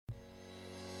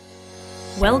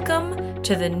Welcome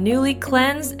to the newly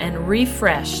cleansed and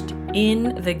refreshed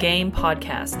In the Game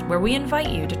podcast, where we invite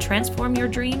you to transform your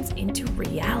dreams into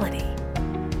reality.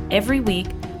 Every week,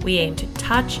 we aim to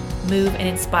touch, move, and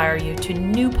inspire you to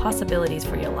new possibilities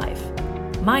for your life.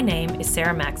 My name is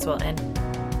Sarah Maxwell,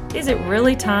 and is it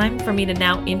really time for me to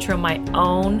now intro my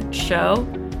own show?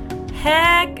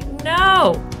 Heck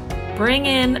no! Bring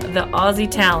in the Aussie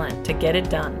talent to get it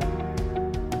done.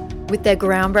 With their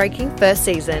groundbreaking first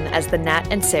season as the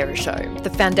Nat and Sarah Show, the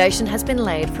foundation has been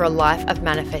laid for a life of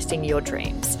manifesting your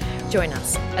dreams. Join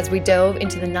us as we delve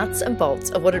into the nuts and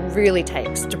bolts of what it really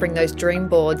takes to bring those dream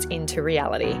boards into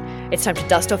reality. It's time to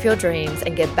dust off your dreams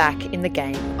and get back in the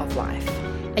game of life.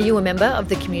 Are you a member of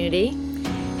the community?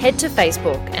 Head to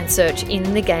Facebook and search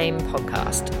In the Game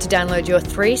podcast to download your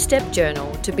 3-step journal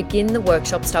to begin the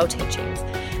workshop-style teachings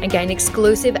and gain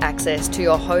exclusive access to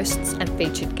your hosts and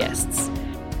featured guests.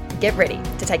 Get ready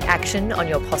to take action on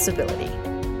your possibility.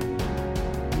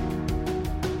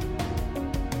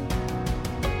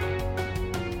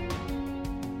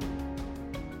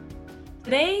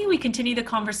 Today, we continue the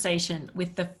conversation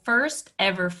with the first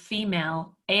ever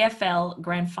female AFL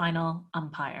Grand Final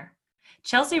umpire.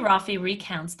 Chelsea Roffey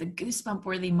recounts the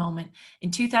goosebump-worthy moment in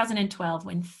 2012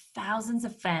 when thousands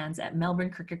of fans at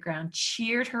Melbourne Cricket Ground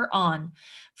cheered her on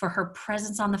for her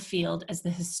presence on the field as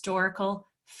the historical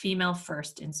female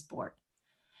first in sport.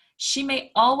 She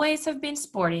may always have been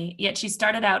sporty, yet she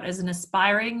started out as an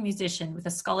aspiring musician with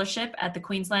a scholarship at the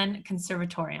Queensland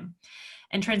Conservatorium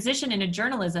and transitioned into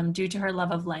journalism due to her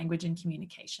love of language and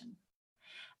communication.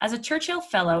 As a Churchill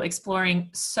Fellow exploring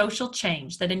social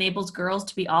change that enables girls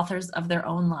to be authors of their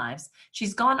own lives,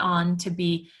 she's gone on to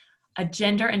be a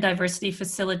gender and diversity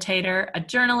facilitator, a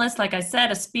journalist, like I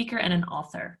said, a speaker, and an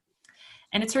author.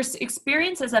 And it's her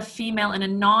experience as a female in a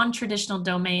non-traditional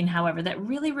domain, however, that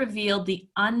really revealed the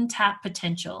untapped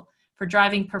potential for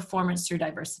driving performance through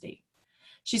diversity.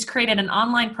 She's created an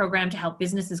online program to help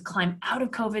businesses climb out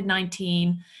of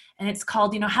COVID-19, and it's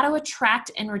called, How to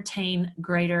Attract and Retain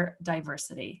Greater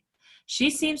Diversity. She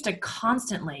seems to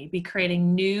constantly be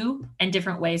creating new and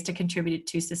different ways to contribute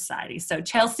to society. So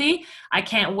Chelsea, I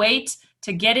can't wait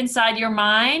to get inside your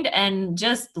mind and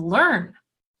just learn.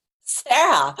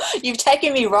 Sarah, you've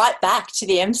taken me right back to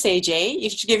the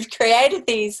MCG. You've created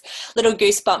these little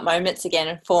goosebump moments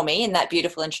again for me in that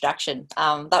beautiful introduction.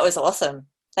 That was awesome.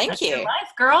 Thank you. Your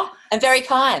life, girl. And very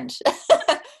kind.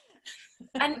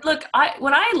 And look,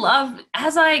 what I love,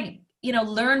 as I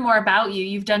learn more about you,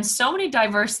 you've done so many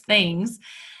diverse things,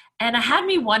 and it had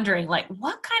me wondering,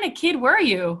 what kind of kid were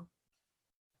you?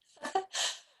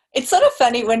 It's sort of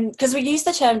funny because we use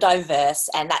the term diverse,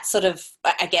 and that's sort of,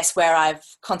 I guess, where I've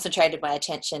concentrated my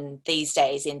attention these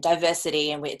days in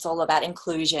diversity, and it's all about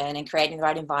inclusion and creating the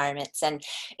right environments. And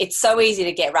it's so easy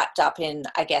to get wrapped up in,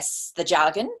 I guess, the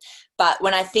jargon. But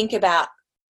when I think about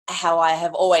how I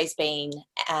have always been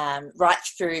right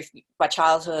through my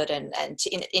childhood and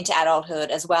into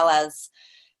adulthood, as well as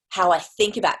how I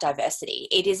think about diversity,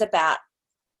 it is about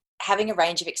having a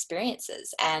range of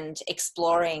experiences and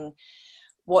exploring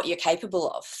what you're capable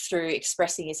of through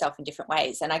expressing yourself in different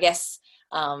ways. And I guess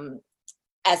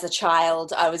as a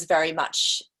child, I was very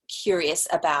much curious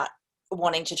about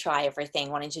wanting to try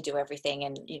everything, wanting to do everything.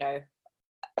 And,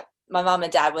 my mum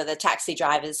and dad were the taxi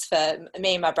drivers for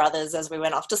me and my brothers as we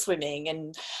went off to swimming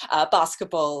and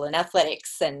basketball and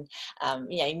athletics and,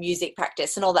 music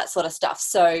practice and all that sort of stuff.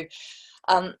 So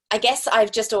I guess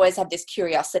I've just always had this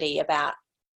curiosity about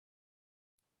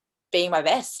being my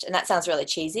best, and that sounds really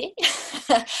cheesy,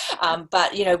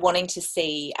 but wanting to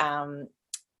see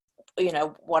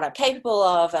what I'm capable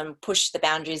of and push the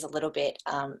boundaries a little bit,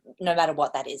 no matter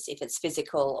what that is, if it's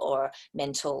physical or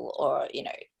mental or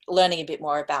learning a bit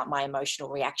more about my emotional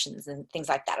reactions and things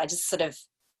like that. I just sort of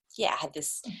had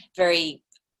this very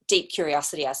deep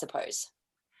curiosity, I suppose.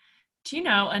 Do you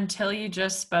know, until you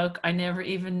just spoke, I never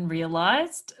even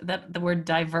realized that the word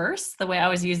diverse, the way I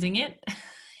was using it,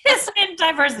 is in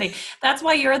diversity. That's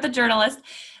why you're the journalist,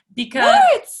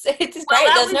 because it's great.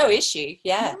 There's no issue.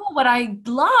 Yeah. What I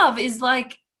love is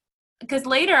because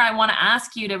later I want to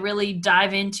ask you to really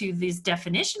dive into this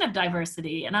definition of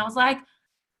diversity. And I was like,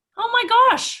 oh my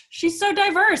gosh, she's so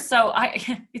diverse. So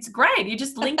it's great. You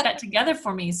just linked that together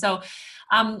for me. So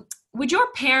would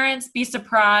your parents be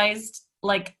surprised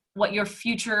what your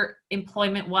future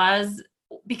employment was?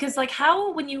 Because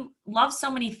how, when you love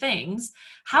so many things,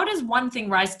 how does one thing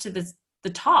rise to the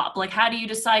top? How do you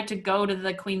decide to go to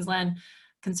the Queensland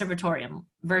Conservatorium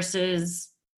versus,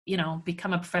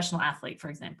 become a professional athlete, for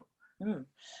example?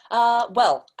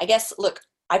 Well, I guess, look,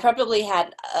 I probably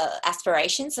had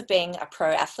aspirations of being a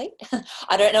pro athlete.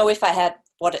 I don't know if I had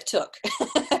what it took.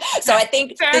 So I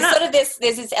think Fair there's enough. sort of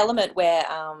there's this element where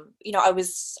you know, I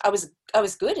was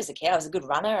good as a kid. I was a good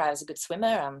runner. I was a good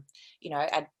swimmer. You know,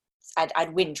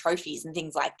 I'd win trophies and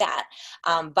things like that.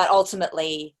 But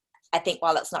ultimately, I think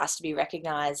while it's nice to be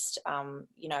recognised,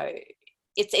 you know,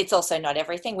 it's also not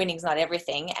everything. Winning's not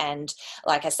everything. And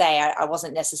like I say, I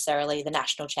wasn't necessarily the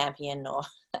national champion or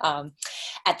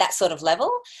at that sort of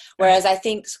level. Whereas I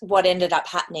think what ended up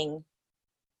happening,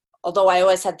 although I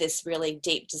always had this really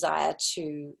deep desire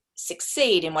to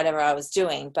succeed in whatever I was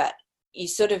doing, but you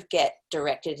sort of get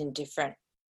directed in different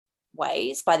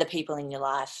ways by the people in your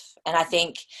life. And I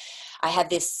think I had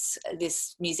this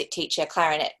music teacher,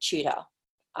 clarinet tutor,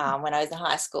 when I was in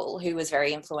high school, who was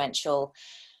very influential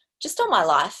just on my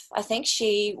life. I think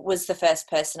she was the first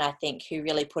person, I think, who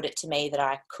really put it to me that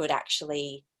I could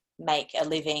actually make a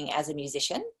living as a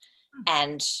musician,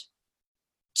 and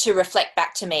to reflect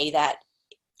back to me that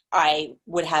I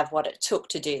would have what it took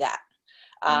to do that.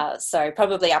 So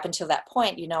probably up until that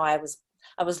point, you know, I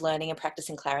was learning and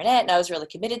practicing clarinet, and I was really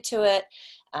committed to it,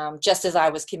 just as I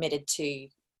was committed to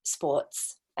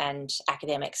sports and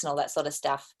academics and all that sort of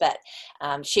stuff. But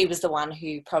she was the one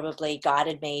who probably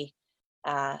guided me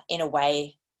in a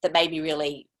way that made me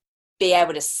really be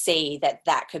able to see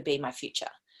that could be my future.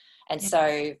 And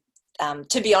so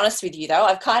to be honest with you, though,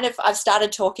 I've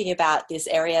started talking about this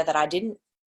area that I didn't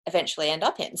eventually end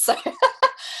up in. So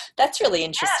that's really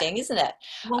interesting, isn't it?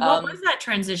 Well, what was that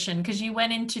transition? Because you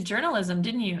went into journalism,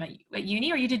 didn't you, at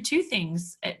uni, or you did two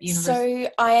things at university?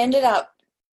 So I ended up,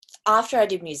 after I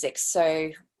did music, so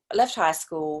I left high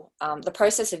school. The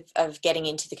process of getting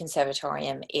into the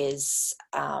conservatorium is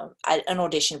an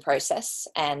audition process,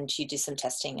 and you do some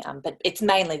testing, but it's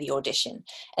mainly the audition.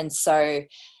 And so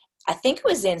I think it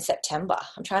was in September.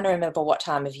 I'm trying to remember what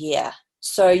time of year.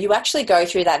 So you actually go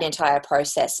through that entire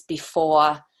process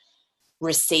before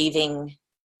receiving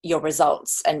your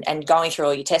results and going through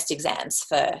all your test exams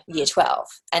for year 12.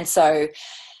 And so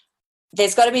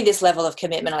there's got to be this level of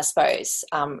commitment, I suppose.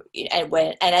 And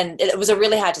it was a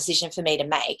really hard decision for me to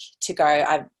make, to go,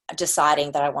 I'm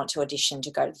deciding that I want to audition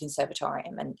to go to the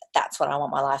conservatorium, and that's what I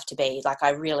want my life to be. Like, I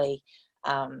really,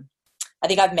 I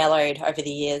think I've mellowed over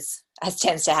the years, as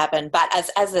tends to happen. But as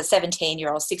a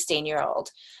 17-year-old,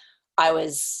 16-year-old, I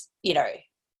was, you know,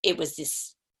 it was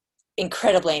this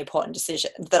incredibly important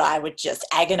decision that I would just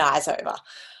agonize over.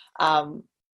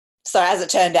 So as it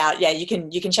turned out, yeah, you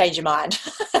can change your mind.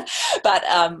 But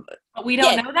we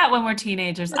don't know that when we're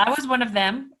teenagers. I was one of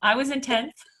them. I was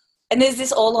intense. And there's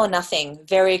this all or nothing,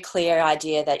 very clear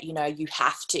idea that, you know, you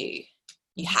have to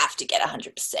get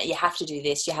 100%. You have to do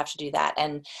this, you have to do that.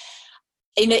 And,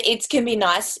 you know, it can be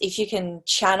nice if you can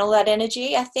channel that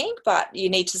energy, I think, but you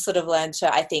need to sort of learn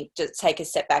to, I think, to take a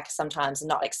step back sometimes and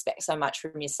not expect so much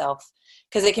from yourself,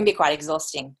 because it can be quite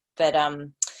exhausting. But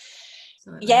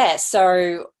yeah,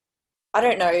 so I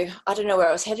don't know where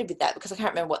I was headed with that, because I can't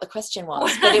remember what the question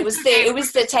was. But it was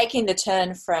the taking the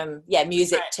turn from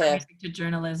music to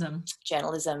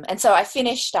journalism. And so I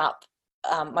finished up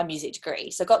my music degree.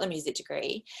 So I got the music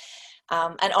degree,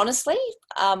 and honestly,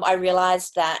 I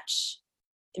realised that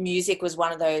music was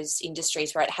one of those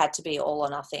industries where it had to be all or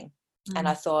nothing. And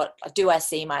I thought, do I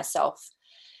see myself?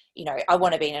 You know, I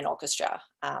want to be in an orchestra.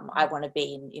 I want to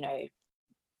be in, you know,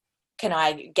 can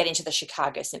I get into the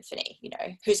Chicago Symphony? You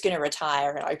know, who's going to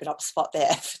retire and open up a spot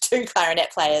there for two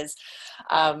clarinet players?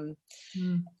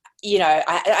 You know,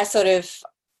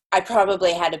 I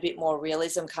probably had a bit more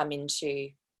realism come into,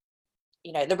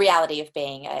 you know, the reality of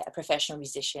being a professional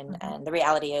musician, and the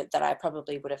reality that I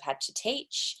probably would have had to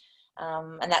teach.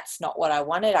 And that's not what I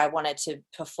wanted. I wanted to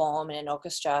perform in an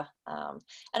orchestra. And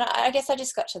I guess I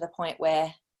just got to the point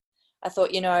where I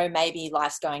thought, you know, maybe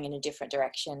life's going in a different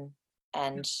direction.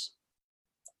 And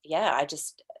yeah,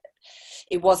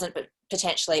 it wasn't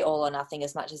potentially all or nothing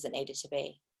as much as it needed to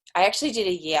be. I actually did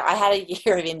I had a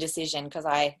year of indecision, because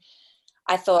I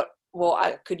thought, well,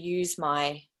 I could use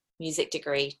my music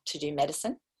degree to do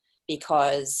medicine,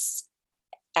 because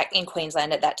in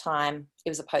Queensland at that time, it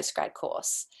was a postgrad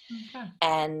course. Okay.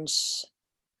 And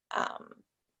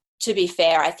to be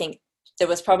fair, I think there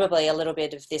was probably a little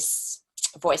bit of this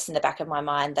voice in the back of my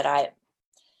mind that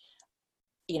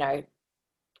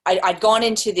I'd gone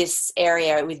into this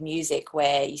area with music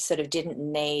where you sort of didn't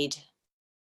need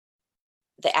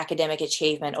the academic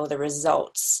achievement or the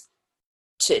results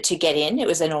to get in. It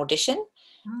was an audition.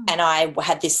 And I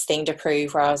had this thing to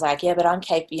prove where I was like, yeah, but I'm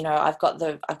capable, you know, I've got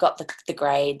the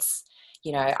grades,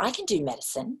 you know, I can do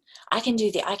medicine. I can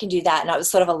do that. And it was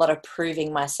sort of a lot of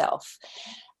proving myself.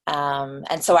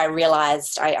 And so I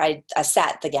realized I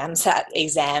sat the GAMSAT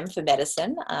exam for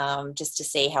medicine, just to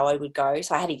see how I would go.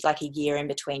 So I had like a year in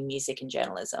between music and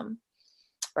journalism.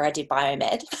 where I did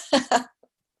biomed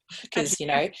because,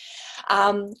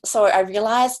 so I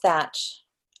realized that,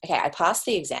 okay, I passed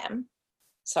the exam.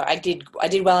 So I did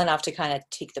well enough to kind of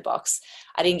tick the box.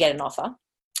 I didn't get an offer.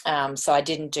 So I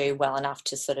didn't do well enough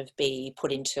to sort of be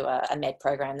put into a med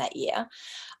program that year.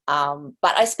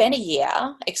 But I spent a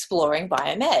year exploring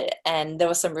biomed, and there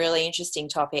were some really interesting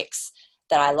topics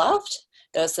that I loved.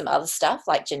 There was some other stuff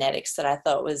like genetics that I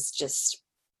thought was just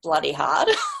bloody hard.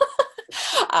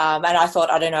 And I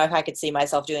thought, I don't know if I could see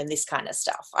myself doing this kind of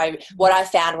stuff. What I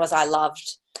found was I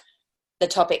loved the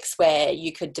topics where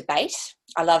you could debate.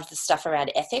 I loved the stuff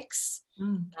around ethics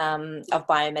of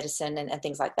biomedicine and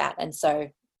things like that. And so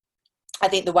I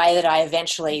think the way that I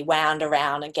eventually wound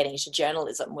around and getting into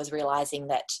journalism was realizing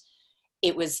that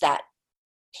it was that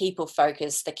people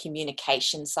focused, the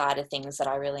communication side of things that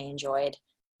I really enjoyed.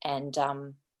 And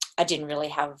I didn't really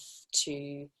have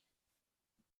to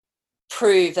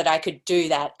prove that I could do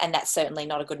that. And that's certainly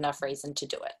not a good enough reason to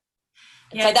do it.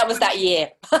 Yeah, so that was that year.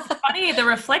 Funny, the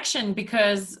reflection,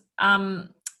 because when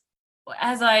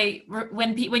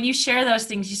you share those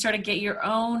things, you sort of get your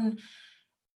own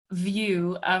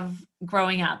view of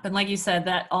growing up. And like you said,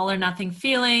 that all or nothing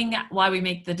feeling, why we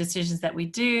make the decisions that we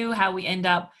do, how we end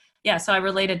up. Yeah. So I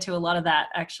related to a lot of that,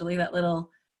 actually,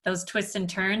 those twists and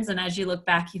turns. And as you look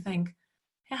back, you think,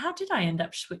 yeah, how did I end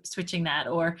up switching that?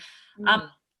 Or,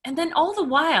 and then all the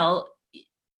while,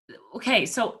 okay,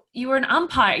 so you were an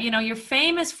umpire, you're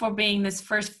famous for being this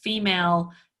first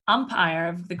female umpire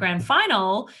of the grand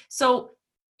final. So,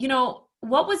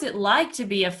 what was it like to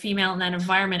be a female in that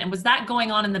environment? And was that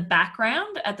going on in the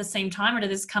background at the same time, or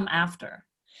did this come after?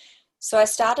 So I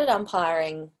started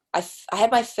umpiring. I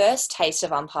had my first taste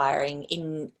of umpiring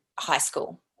in high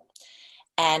school.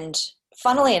 And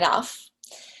funnily enough,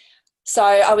 so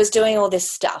I was doing all this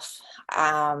stuff,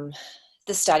 the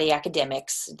study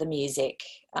academics, the music,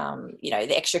 the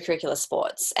extracurricular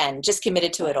sports, and just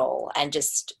committed to it all and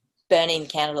just burning the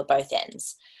candle at both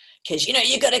ends. Because,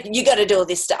 you got to do all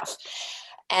this stuff.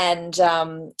 And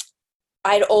our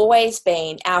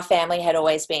family had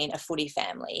always been a footy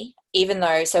family, even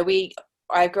though,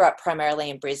 I grew up primarily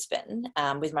in Brisbane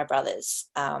with my brothers.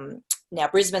 Now,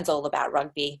 Brisbane's all about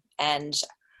rugby. And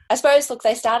I suppose, look,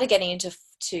 they started getting into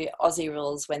Aussie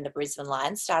rules when the Brisbane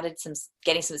Lions started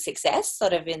getting some success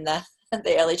sort of in the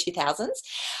early 2000s.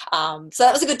 So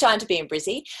that was a good time to be in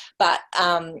Brizzy. But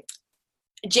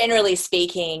generally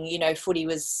speaking, footy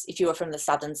was, if you were from the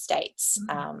southern states,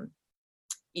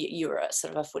 you were a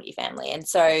sort of a footy family. And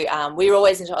so we were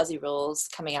always into Aussie rules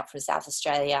coming up from South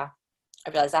Australia. I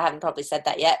realise I haven't probably said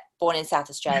that yet. Born in South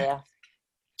Australia.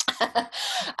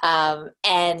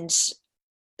 And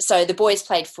so the boys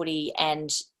played footy, and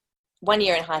one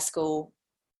year in high school,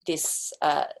 this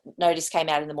notice came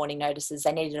out in the morning notices.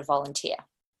 They needed a volunteer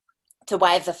to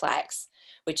wave the flags,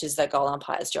 which is the goal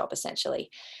umpire's job, essentially.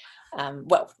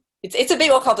 It's a bit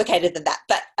more complicated than that,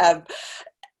 but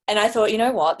and I thought, you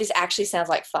know what, this actually sounds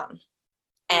like fun.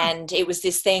 And it was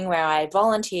this thing where I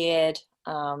volunteered.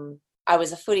 I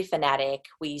was a footy fanatic.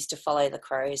 We used to follow the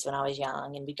Crows when I was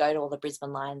young, and we'd go to all the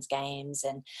Brisbane Lions games.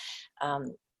 And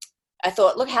I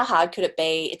thought, look, how hard could it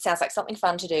be? It sounds like something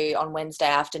fun to do on Wednesday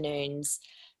afternoons,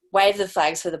 wave the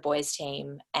flags for the boys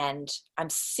team. And I'm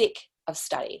sick of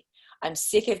study. I'm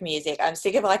sick of music. I'm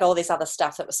sick of all this other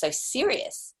stuff that was so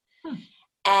serious.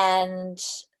 And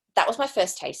that was my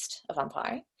first taste of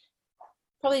umpiring.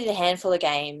 Probably did a handful of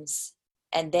games.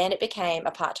 And then it became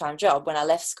a part-time job when I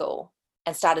left school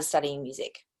and started studying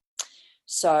music.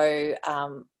 So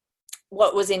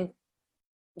what was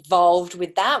involved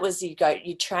with that was you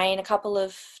train a couple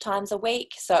of times a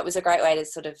week. So it was a great way to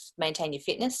sort of maintain your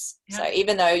fitness. Yeah. So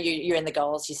even though you're in the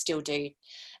goals, you still do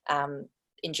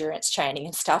endurance training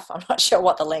and stuff. I'm not sure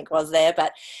what the link was there,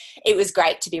 but it was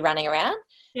great to be running around.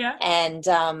 Yeah. And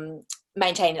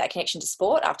maintaining that connection to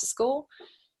sport after school.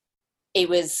 It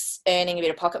was earning a bit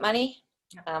of pocket money.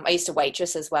 I used to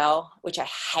waitress as well, which I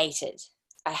hated.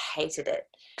 I hated it.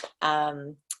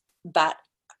 But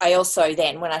I also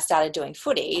then, when I started doing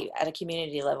footy at a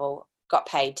community level, got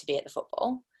paid to be at the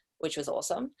football, which was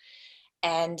awesome.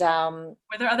 And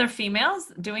were there other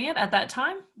females doing it at that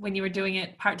time when you were doing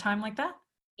it part-time like that?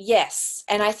 Yes.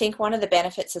 And I think one of the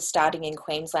benefits of starting in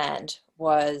Queensland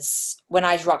was when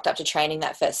I rocked up to training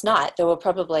that first night, there were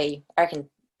probably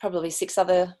 6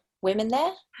 other women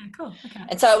there. Oh, cool. Okay.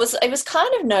 And so it was kind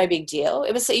of no big deal.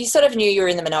 It was, you sort of knew you were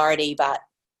in the minority, but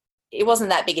it wasn't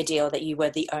that big a deal that you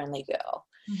were the only girl.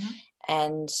 Mm-hmm.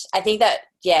 And I think that,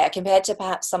 compared to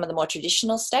perhaps some of the more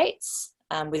traditional states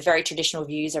with very traditional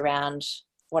views around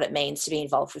what it means to be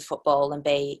involved with football and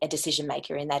be a decision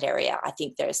maker in that area, I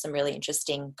think there are some really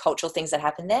interesting cultural things that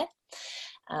happen there.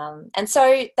 And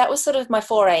so that was sort of my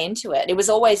foray into it. It was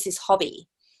always this hobby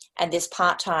and this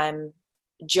part-time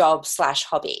job /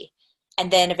 hobby.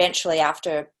 And then eventually,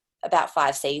 after about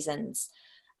 5 seasons,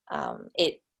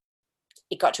 it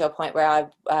got to a point where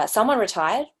someone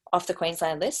retired off the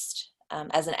Queensland list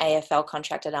as an AFL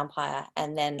contracted umpire,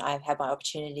 and then I've had my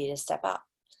opportunity to step up.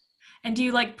 And do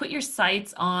you like put your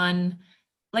sights on,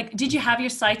 like, did you have your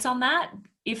sights on that?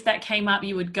 If that came up,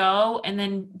 you would go. And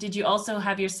then did you also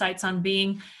have your sights on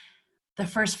being the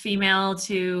first female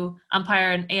to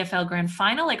umpire an AFL grand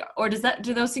final? Like, or do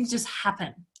those things just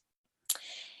happen?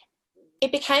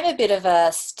 It became a bit of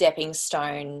a stepping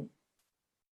stone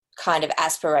kind of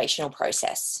aspirational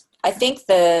process. I think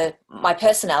my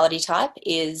personality type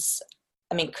is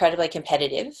I'm incredibly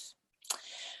competitive.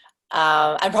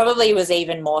 And probably was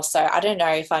even more so. I don't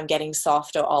know if I'm getting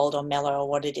soft or old or mellow or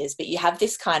what it is, but you have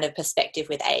this kind of perspective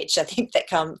with age, I think, that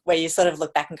comes where you sort of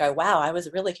look back and go, wow, I was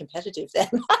really competitive then.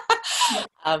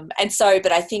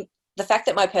 But I think the fact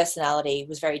that my personality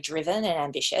was very driven and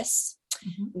ambitious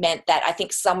meant that I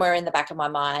think somewhere in the back of my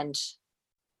mind,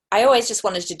 I always just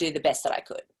wanted to do the best that I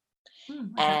could.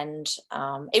 And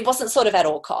it wasn't sort of at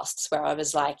all costs where I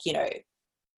was like,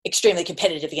 extremely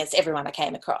competitive against everyone I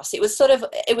came across. It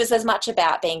was as much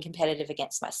about being competitive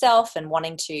against myself and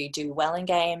wanting to do well in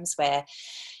games where,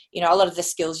 a lot of the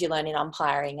skills you learn in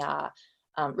umpiring are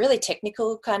really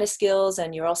technical kind of skills,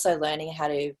 and you're also learning how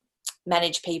to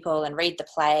manage people and read the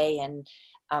play, and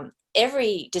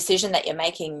every decision that you're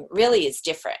making really is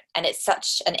different, and it's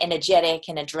such an energetic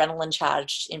and adrenaline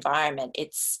charged environment.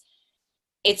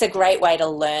 It's a great way to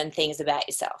learn things about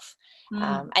yourself.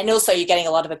 And also you're getting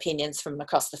a lot of opinions from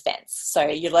across the fence. So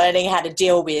you're learning how to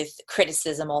deal with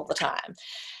criticism all the time.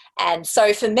 And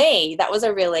so for me, that was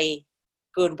a really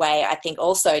good way, I think,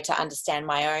 also to understand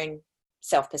my own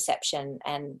self-perception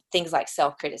and things like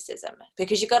self-criticism,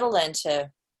 because you've got to learn to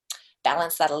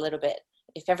balance that a little bit.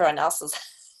 If everyone else is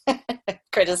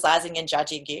criticizing and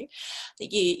judging you,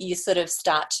 you sort of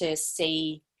start to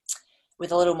see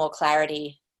with a little more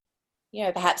clarity,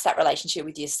 perhaps that relationship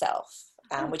with yourself.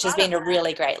 Which has been a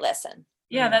really great lesson.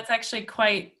 Yeah, that's actually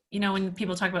quite, when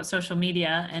people talk about social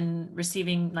media and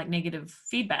receiving like negative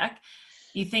feedback,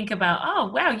 you think about, oh,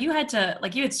 wow, you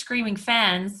had screaming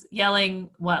fans yelling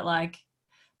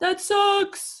that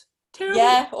sucks. Terrible.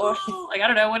 Yeah. Or I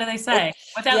don't know, what do they say?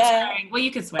 Without swearing. Well,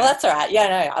 you could swear. Well, that's all right.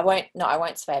 Yeah, I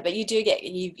won't swear. But you do get,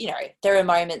 there are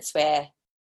moments where,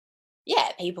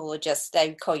 people will just,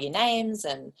 they call you names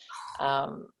and,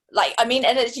 and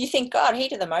you think, God,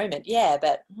 heat of the moment. Yeah,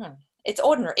 but it's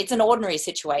ordinary. It's an ordinary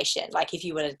situation. Like if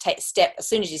you were to as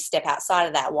soon as you step outside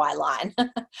of that white line.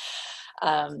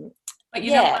 But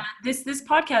you know what? This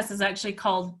podcast is actually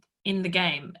called In the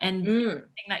Game. And the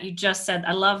thing that you just said,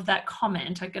 I love that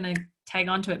comment. I'm going to tag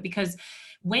onto it, because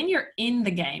when you're in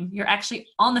the game, you're actually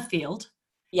on the field.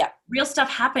 Yeah. Real stuff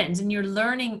happens and you're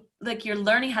learning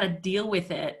how to deal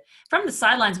with it. From the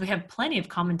sidelines, we have plenty of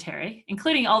commentary,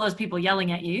 including all those people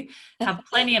yelling at you, have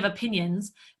plenty of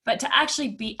opinions, but to actually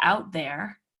be out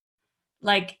there,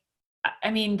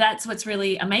 that's what's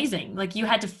really amazing. Like you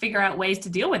had to figure out ways to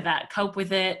deal with that, cope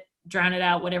with it, drown it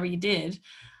out, whatever you did.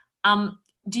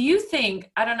 Do you think,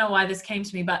 I don't know why this came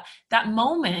to me, but that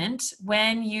moment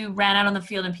when you ran out on the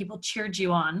field and people cheered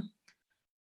you on,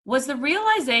 was the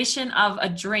realization of a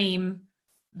dream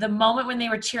the moment when they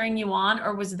were cheering you on,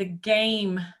 or was the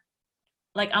game,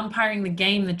 like umpiring the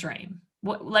game, the dream?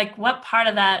 What part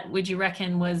of that would you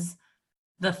reckon was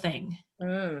the thing?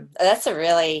 That's a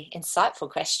really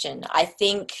insightful question. I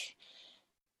think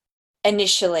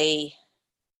initially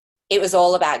it was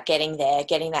all about getting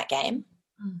that game,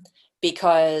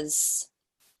 because,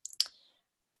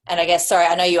 and I guess, sorry,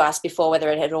 I know you asked before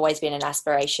whether it had always been an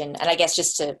aspiration, and I guess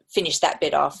just to finish that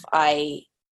bit off, I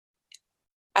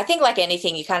think like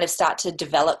anything, you kind of start to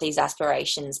develop these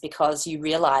aspirations because you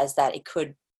realize that it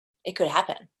could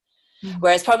happen.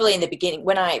 Whereas probably in the beginning,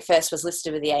 when I first was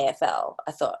listed with the AFL,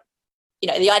 I thought,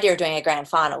 the idea of doing a grand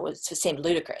final seemed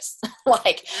ludicrous.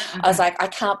 I was like, I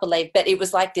can't believe, but it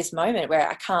was like this moment where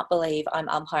I can't believe I'm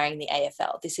umpiring the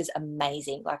AFL. This is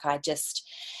amazing.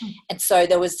 And so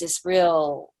there was this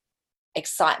real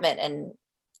excitement and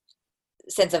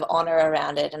sense of honor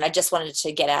around it, and I just wanted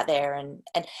to get out there and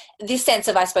this sense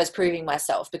of, I suppose, proving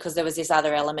myself, because there was this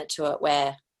other element to it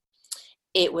where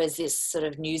it was this sort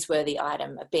of newsworthy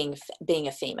item of being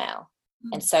a female.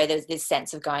 And so there's this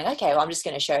sense of going, okay, well, I'm just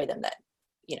going to show them that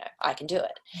I can do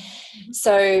it.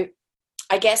 So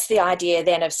I guess the idea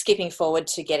then of skipping forward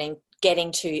to getting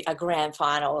to a grand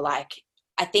final, I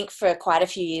think for quite a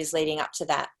few years leading up to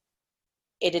that,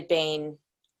 it had been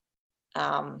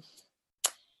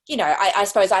I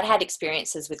suppose I'd had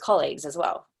experiences with colleagues as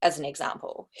well, as an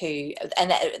example,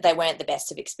 and they weren't the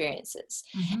best of experiences.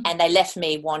 Mm-hmm. And they left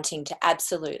me wanting to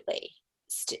absolutely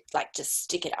just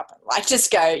stick it up and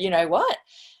just go, you know what?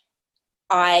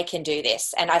 I can do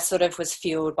this. And I sort of was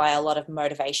fueled by a lot of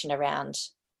motivation around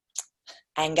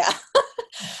anger.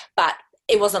 But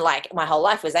it wasn't like my whole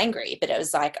life was angry, but it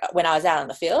was like when I was out on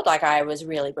the field, like I was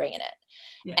really bringing it.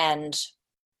 Yeah. And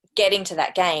getting to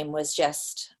that game was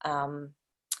just,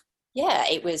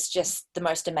 it was just the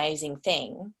most amazing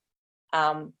thing.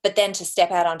 But then to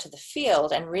step out onto the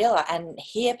field and realize and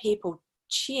hear people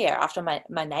cheer after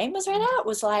my name was read out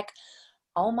was like,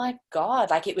 oh my God,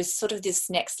 like it was sort of this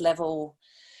next level.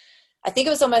 I think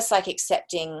it was almost like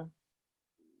accepting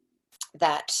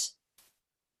that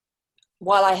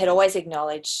while I had always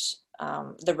acknowledged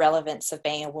the relevance of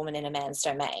being a woman in a man's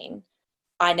domain,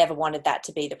 I never wanted that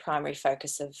to be the primary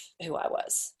focus of who I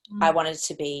was. Mm. I wanted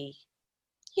to be,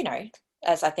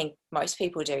 as I think most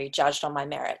people do, judged on my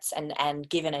merits and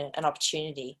given an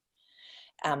opportunity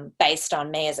based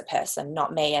on me as a person,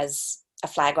 not me as a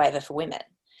flag waver for women,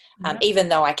 even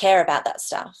though I care about that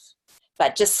stuff.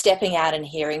 But just stepping out and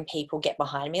hearing people get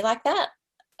behind me like that,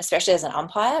 especially as an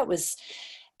umpire,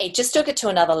 it just took it to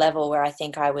another level where I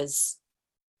think I was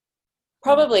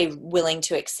probably willing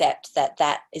to accept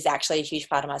that is actually a huge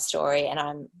part of my story, and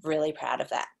I'm really proud of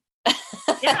that.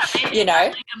 Yeah,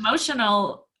 Like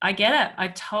emotional. I get it. I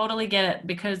totally get it,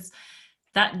 because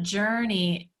that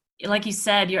journey, like you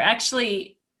said, you're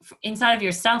actually inside of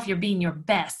yourself, you're being your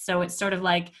best. So it's sort of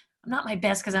like, I'm not my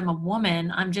best because I'm a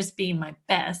woman. I'm just being my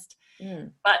best.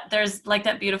 Mm. But there's like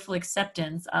that beautiful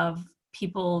acceptance of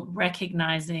people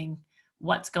recognizing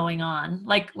what's going on.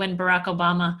 Like when Barack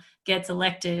Obama gets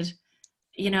elected,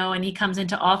 and he comes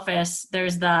into office,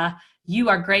 there's you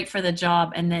are great for the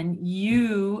job. And then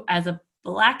you as a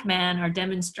Black man are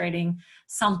demonstrating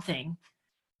something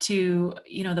to,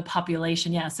 the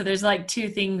population. Yeah. So there's like two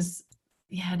things.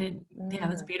 Yeah.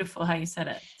 That's beautiful how you said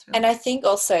it. Really and I think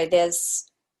also there's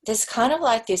kind of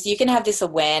like this, you can have this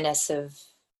awareness of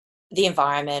the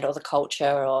environment or the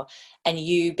culture and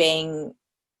you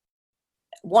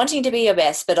wanting to be your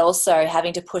best, but also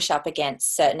having to push up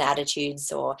against certain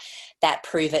attitudes or that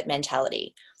prove it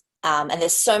mentality. And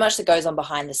there's so much that goes on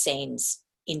behind the scenes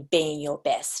in being your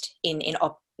best,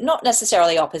 not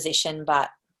necessarily opposition, but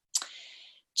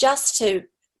just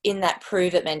in that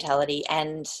prove it mentality.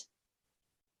 And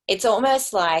it's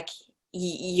almost like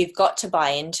you've got to buy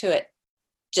into it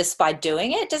just by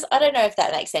doing it. I don't know if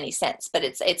that makes any sense, but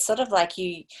it's sort of like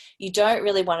you don't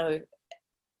really want to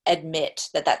admit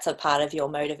that that's a part of your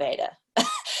motivator,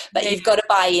 but you've got to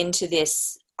buy into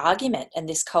this argument and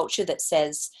this culture that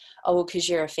says, oh, well, because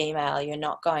you're a female, you're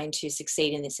not going to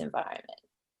succeed in this environment.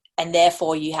 And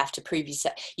therefore you have to prove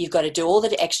yourself. You've got to do all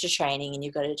the extra training and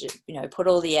you've got to, put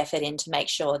all the effort in to make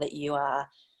sure that you are,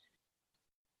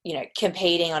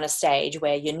 competing on a stage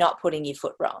where you're not putting your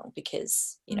foot wrong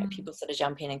because, people sort of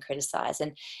jump in and criticize.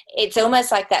 And it's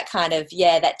almost like that kind of,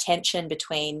 that tension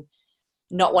between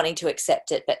not wanting to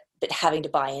accept it, but having to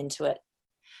buy into it.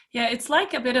 Yeah. It's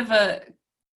like a bit of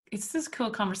it's this cool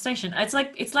conversation. It's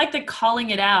like the calling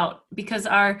it out, because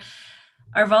our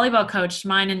volleyball coach,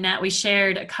 mine and Nat, we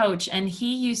shared a coach, and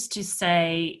he used to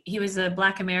say, he was a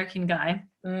Black American guy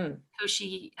who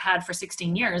she had for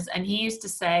 16 years. And he used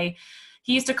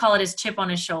to call it his chip on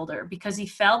his shoulder, because he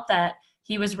felt that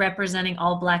he was representing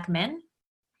all Black men.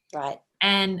 Right.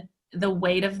 And the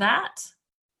weight of that,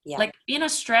 like in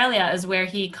Australia is where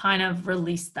he kind of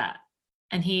released that.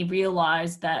 And he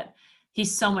realized that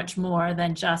he's so much more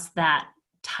than just that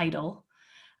title.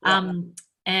 Yeah.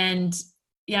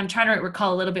 I'm trying to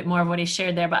recall a little bit more of what he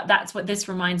shared there, but that's what this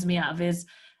reminds me of. Is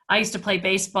I used to play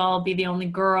baseball, be the only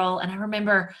girl. And I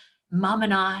remember Mom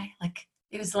and I,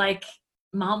 it was like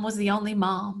Mom was the only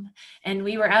mom, and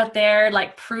we were out there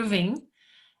proving,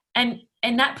 and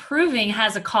that proving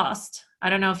has a cost. I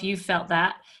don't know if you felt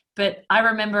that, but I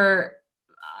remember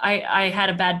I had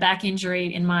a bad back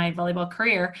injury in my volleyball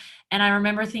career. And I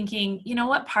remember thinking,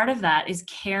 what part of that is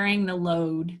carrying the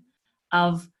load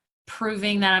of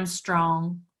proving that I'm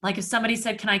strong. Like if somebody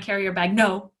said, can I carry your bag?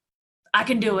 No, I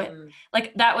can do it.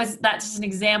 That's just an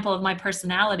example of my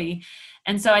personality.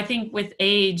 And so I think with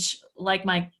age, like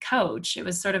my coach, it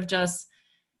was sort of just,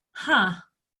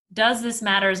 does this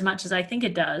matter as much as I think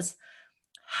it does?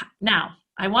 Now,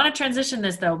 I want to transition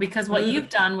this though, because what you've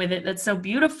done with it that's so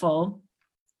beautiful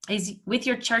is with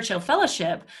your Churchill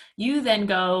Fellowship, you then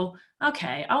go,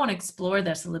 okay, I want to explore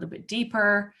this a little bit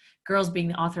deeper, girls being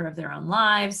the author of their own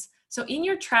lives. So in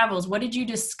your travels, what did you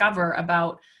discover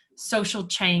about social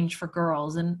change for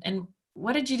girls? And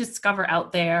what did you discover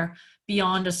out there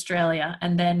beyond Australia,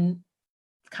 and then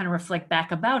kind of reflect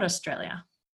back about Australia?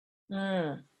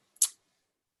 I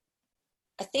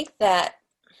think that,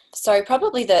 so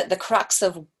probably the crux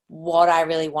of what I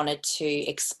really wanted to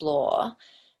explore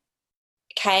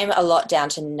came a lot down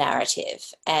to narrative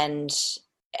and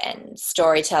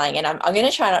storytelling. And I'm going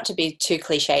to try not to be too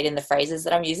cliched in the phrases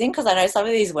that I'm using, because I know some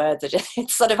of these words are just,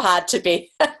 it's sort of hard to be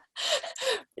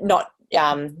not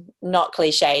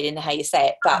cliched in how you say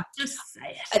it, but just say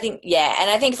it. I think, yeah. And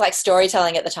I think it's like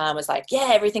storytelling at the time was like, yeah,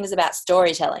 everything is about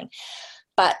storytelling.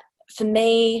 But for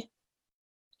me,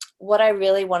 what I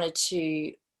really wanted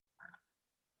to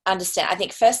understand, I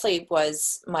think firstly,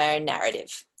 was my own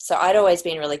narrative. So I'd always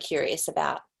been really curious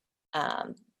about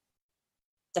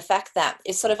the fact that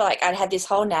it's sort of like I'd had this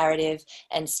whole narrative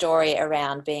and story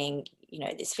around being, you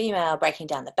know, this female, breaking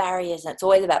down the barriers, and it's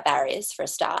always about barriers for a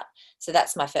start. So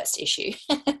that's my first issue.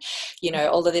 You know,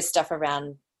 all of this stuff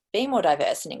around being more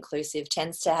diverse and inclusive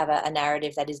tends to have a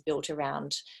narrative that is built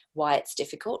around why it's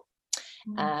difficult.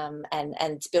 And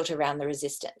it's built around the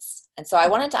resistance. And so I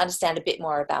wanted to understand a bit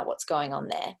more about what's going on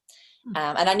there.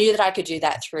 And I knew that I could do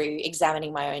that through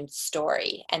examining my own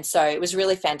story. And so it was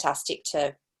really fantastic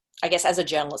to, I guess, as a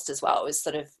journalist as well, it was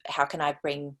sort of, how can I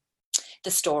bring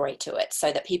the story to it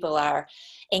so that people are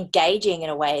engaging in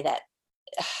a way that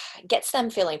gets them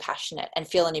feeling passionate and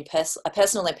feeling a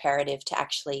personal imperative to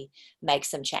actually make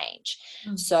some change.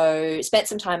 So spent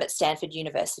some time at Stanford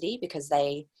University, because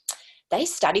they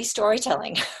study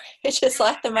storytelling, which is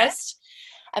like the most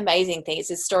amazing thing.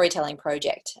 It's a storytelling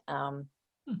project,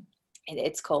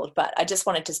 it's called. But I just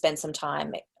wanted to spend some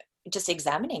time just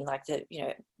examining, like, you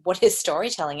know, what is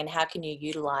storytelling and how can you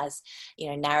utilize, you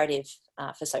know, narrative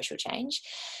for social change.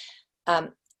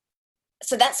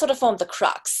 So that sort of formed the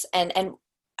crux. And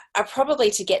I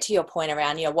probably, to get to your point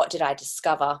around, you know, what did I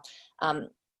discover?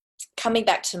 Coming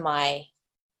back to my,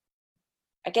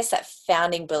 I guess, that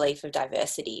founding belief of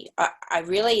diversity, I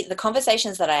really, the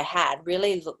conversations that I had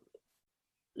really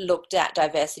looked at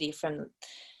diversity from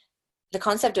the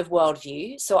concept of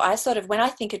worldview. So I sort of, when I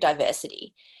think of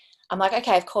diversity, I'm like,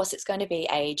 okay, of course it's going to be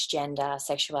age, gender,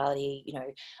 sexuality, you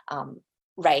know,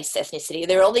 race, ethnicity.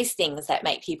 There are all these things that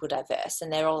make people diverse,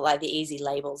 and they're all like the easy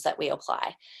labels that we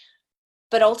apply.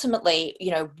 But ultimately,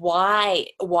 you know, why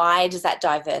does that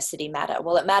diversity matter?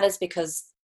 Well, it matters because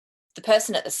the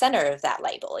person at the center of that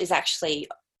label is actually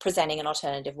presenting an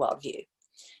alternative worldview.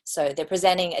 So they're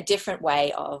presenting a different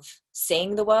way of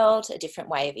seeing the world, a different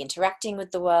way of interacting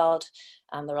with the world,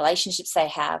 the relationships they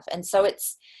have. And so it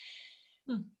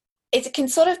can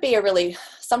sort of be a really,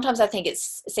 sometimes I think it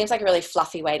seems like a really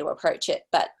fluffy way to approach it.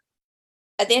 But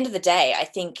at the end of the day, I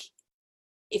think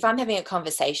if I'm having a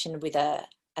conversation with a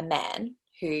man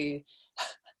who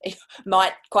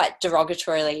might quite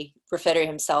derogatorily refer to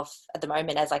himself at the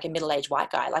moment as like a middle-aged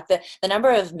white guy, like the number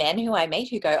of men who I meet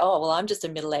who go, oh, well, I'm just a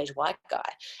middle-aged white guy,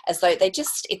 as though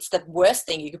it's the worst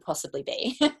thing you could possibly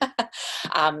be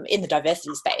in the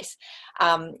diversity space.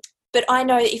 But I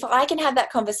know if I can have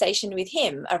that conversation with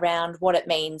him around what it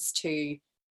means to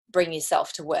bring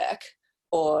yourself to work,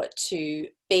 or to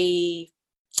be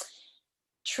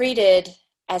treated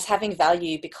as having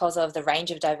value because of the range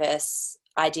of diverse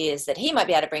ideas that he might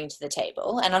be able to bring to the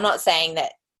table. And I'm not saying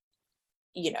that,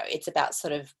 you know, it's about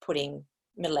sort of putting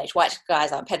middle-aged white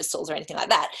guys on pedestals or anything like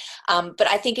that. But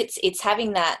I think it's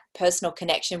having that personal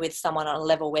connection with someone on a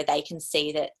level where they can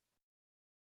see that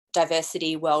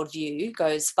diversity worldview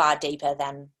goes far deeper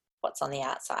than what's on the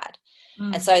outside.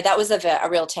 And so that was a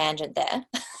real tangent there.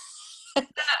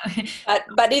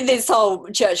 but in this whole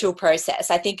Churchill process,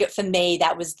 I think for me,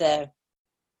 that was the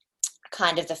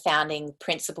kind of the founding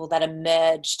principle that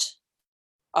emerged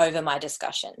over my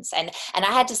discussions. And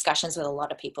I had discussions with a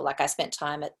lot of people. Like, I spent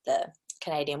time at the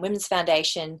Canadian Women's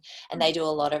Foundation, and they do a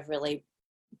lot of really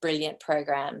brilliant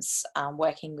programs,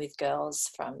 working with girls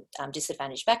from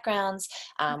disadvantaged backgrounds,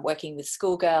 working with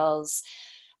schoolgirls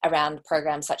around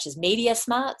programs such as Media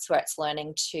Smarts, where it's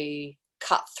learning to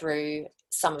cut through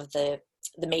some of the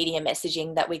media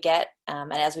messaging that we get.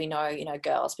 And as we know, you know,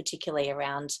 girls, particularly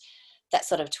around that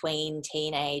sort of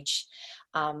teenage,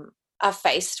 are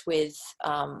faced with,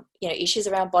 you know, issues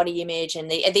around body image. And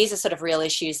these are sort of real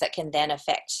issues that can then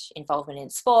affect involvement in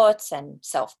sports and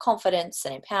self-confidence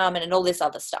and empowerment and all this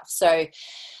other stuff. So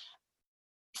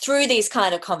through these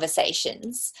kind of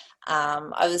conversations,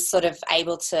 I was sort of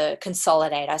able to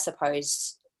consolidate, I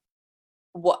suppose,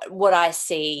 what I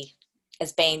see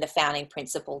as being the founding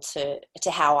principle to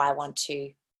how I want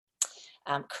to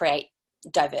create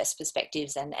diverse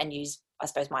perspectives and use, I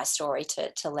suppose, my story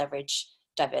to leverage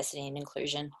diversity and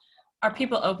inclusion. Are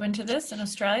people open to this in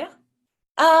Australia?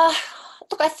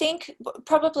 Look, I think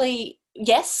probably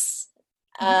yes.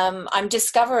 I'm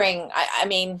discovering, I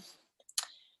mean,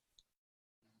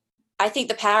 I think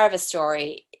the power of a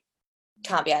story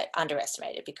can't be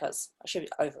underestimated, because I should be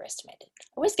overestimated. I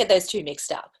always get those two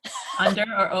mixed up. Under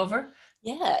or over?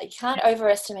 Yeah, you can't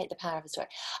overestimate the power of a story.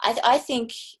 I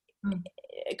think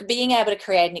being able to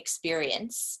create an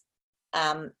experience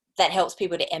that helps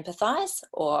people to empathize,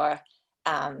 or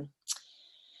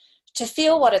to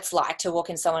feel what it's like to walk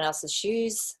in someone else's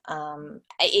shoes.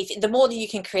 The more that you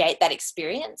can create that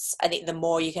experience, I think the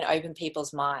more you can open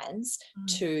people's minds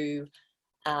to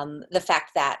the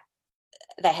fact that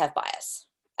they have bias,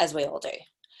 as we all do.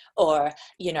 Or,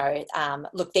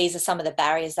 look, these are some of the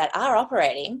barriers that are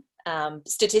operating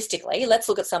statistically. Let's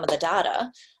look at some of the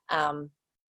data.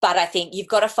 But I think you've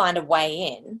got to find a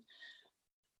way in,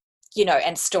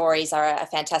 and stories are a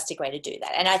fantastic way to do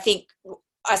that. And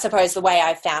I suppose the way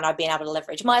I've found I've been able to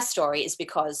leverage my story is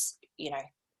because,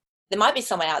 there might be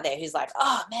someone out there who's like,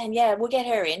 oh man, yeah, we'll get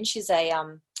her in. She's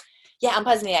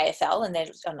umpires in the AFL, and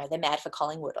they're mad for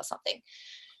Collingwood or something.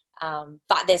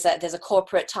 But there's a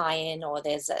corporate tie-in, or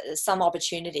there's some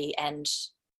opportunity, and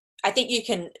I think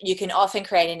you can often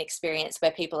create an experience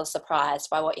where people are surprised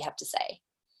by what you have to say.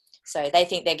 So they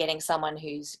think they're getting someone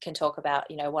who can talk about,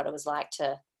 what it was like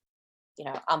to,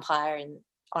 umpire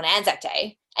on Anzac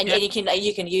Day, and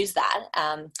you can use that.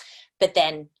 But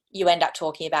then you end up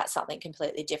talking about something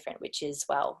completely different, which is,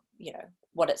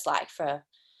 what it's like for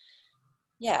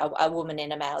a woman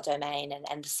in a male domain,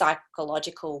 and the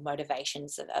psychological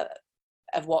motivations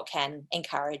of what can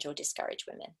encourage or discourage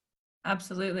women.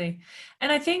 Absolutely.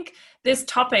 And I think this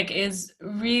topic is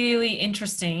really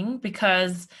interesting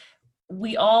because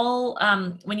we all,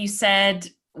 when you said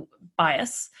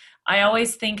bias, I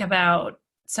always think about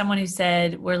someone who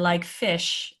said we're like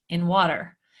fish in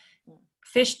water.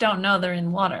 Fish don't know they're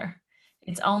in water.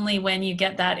 It's only when you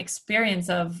get that experience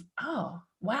of, oh,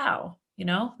 wow,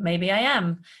 maybe I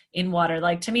am in water.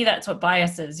 Like, to me, that's what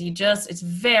bias is. It's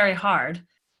very hard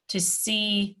to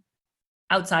see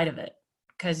outside of it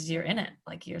because you're in it,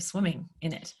 like you're swimming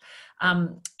in it.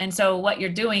 And so what you're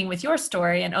doing with your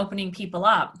story and opening people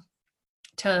up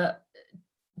to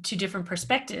different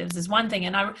perspectives is one thing.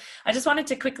 And I just wanted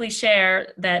to quickly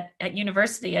share that at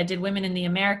university, I did Women in the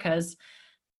Americas.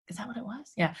 Is that what it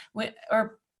was? Yeah.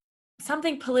 Or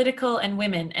something political and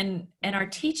women. And our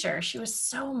teacher, she was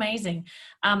so amazing.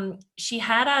 She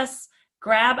had us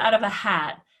grab out of a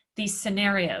hat these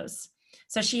scenarios.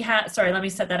 So she had, sorry, let me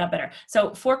set that up better.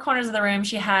 So 4 corners of the room,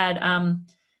 she had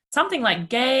something like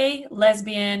gay,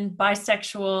 lesbian,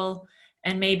 bisexual,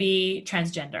 and maybe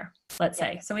transgender, let's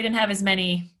say. So we didn't have as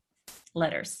many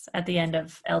letters at the end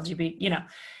of LGBT,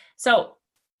 So,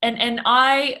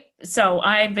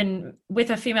 I've been with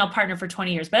a female partner for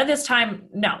 20 years, but at this time,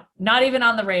 no, not even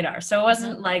on the radar. So it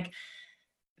wasn't like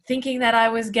thinking that I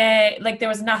was gay, like there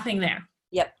was nothing there.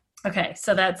 Yep. Okay.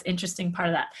 So that's interesting part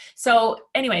of that. So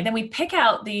anyway, then we pick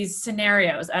out these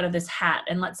scenarios out of this hat,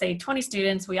 and let's say 20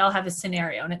 students, we all have a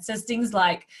scenario, and it says things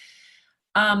like,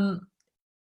 I'm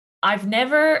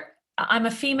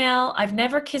a female. I've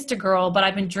never kissed a girl, but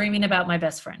I've been dreaming about my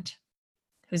best friend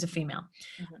who's a female.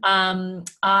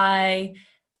 I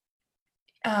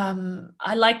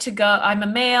like to go, I'm a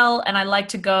male, and I like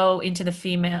to go into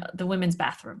the women's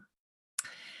bathroom.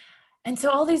 And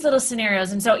so all these little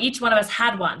scenarios. And so each one of us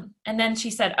had one. And then she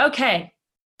said, okay,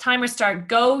 timer start,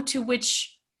 go to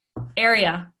which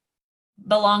area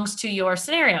belongs to your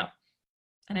scenario.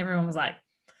 And everyone was like,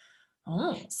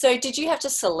 oh. So did you have to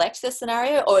select the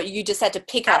scenario, or you just had to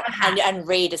pick up and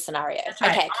read a scenario? That's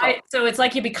right. Okay, cool. So it's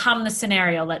like you become the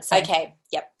scenario, let's say. Okay,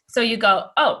 yep. So you go,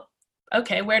 oh,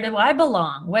 okay, where do I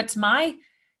belong? What's my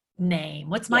name?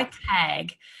 What's my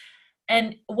tag?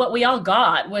 And what we all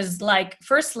got was like,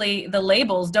 firstly, the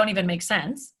labels don't even make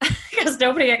sense because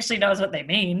nobody actually knows what they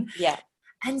mean. Yeah.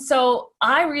 And so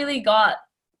I really got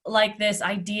like this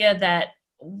idea that,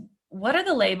 what are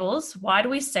the labels? Why do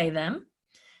we say them?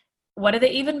 What do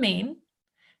they even mean?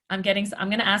 I'm going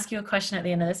to ask you a question at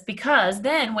the end of this, because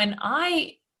then when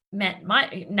I met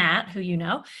Nat, who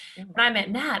when I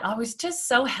met Nat, I was just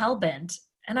so hell-bent,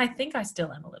 and I think I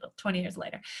still am a little 20 years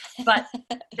later, but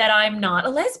that I'm not a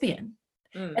lesbian.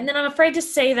 And then I'm afraid to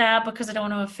say that because I don't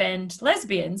want to offend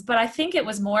lesbians, but I think it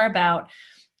was more about,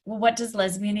 well, what does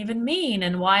lesbian even mean?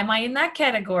 And why am I in that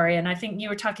category? And I think you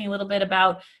were talking a little bit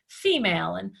about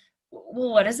female, and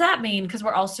well, what does that mean? Because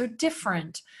we're all so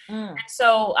different.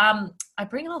 So I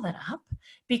bring all that up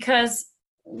because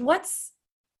what's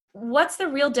the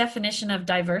real definition of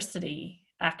diversity,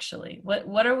 actually?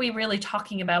 What are we really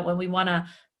talking about when we want to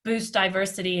boost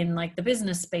diversity in like the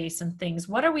business space and things?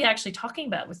 What are we actually talking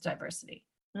about with diversity?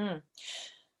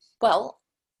 Well,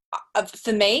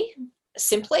 for me,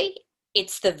 simply,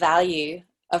 it's the value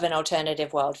of an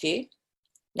alternative worldview.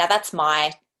 Now that's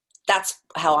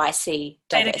how I see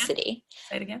diversity.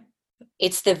 Say it again.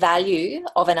 It's the value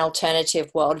of an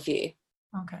alternative worldview.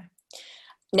 Okay.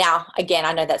 Now, again,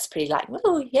 I know that's pretty like,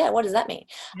 oh yeah, what does that mean?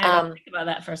 Yeah, think about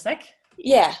that for a sec.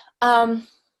 Yeah.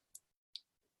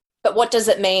 But what does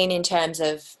it mean in terms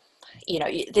of,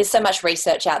 there's so much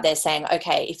research out there saying,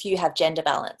 okay, if you have gender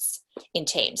balance in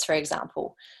teams, for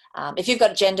example, if you've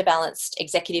got gender balanced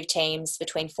executive teams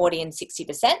between 40 and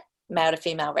 60% male to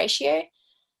female ratio,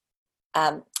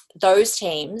 those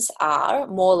teams are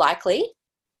more likely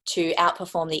to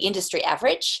outperform the industry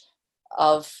average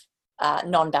of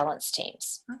non-balanced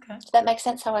teams. Okay. Does that make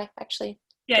sense how I actually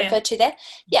referred to there?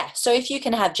 Yeah. So if you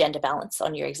can have gender balance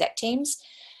on your exec teams,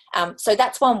 so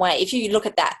that's one way. If you look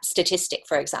at that statistic,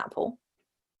 for example,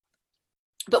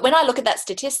 but when I look at that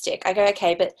statistic, I go,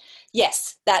 okay, but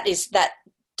yes, that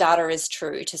data is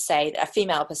true to say that a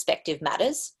female perspective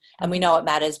matters. And we know it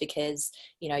matters because,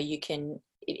 you can,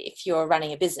 if you're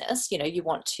running a business, you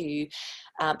want to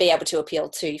be able to appeal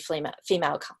to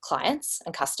female clients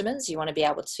and customers. You want to be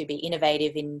able to be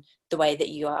innovative in the way that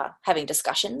you are having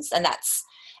discussions. And that's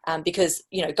because,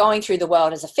 going through the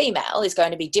world as a female is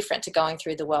going to be different to going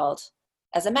through the world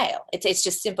as a male. It's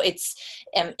just simple. It's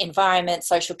environment,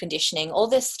 social conditioning, all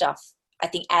this stuff, I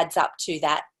think adds up to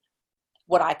that,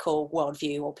 what I call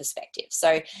worldview or perspective.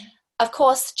 So of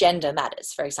course, gender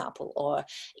matters, for example, or,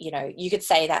 you could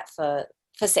say that for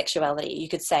sexuality. You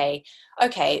could say,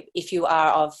 okay, if you are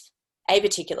of a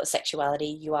particular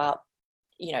sexuality, you are,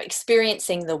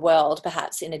 experiencing the world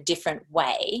perhaps in a different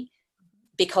way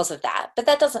because of that. But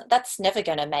that's never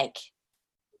going to make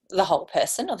the whole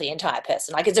person or the entire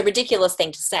person. Like, it's a ridiculous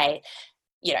thing to say,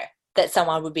 that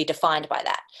someone would be defined by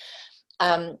that.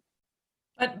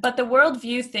 But the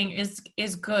worldview thing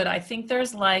is good. I think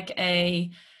there's like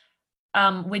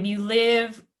when you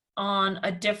live on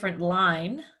a different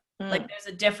line, like there's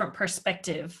a different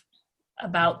perspective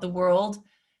about the world.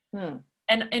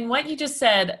 And what you just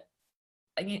said,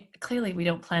 I mean, clearly we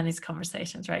don't plan these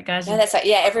conversations, right, guys? No, that's right.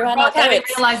 Yeah, everyone we're having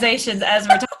realizations as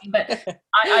we're talking. But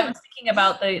I was thinking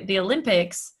about the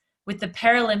Olympics with the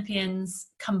Paralympians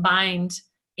combined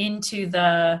into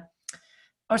it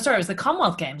was the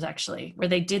Commonwealth Games actually, where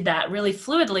they did that really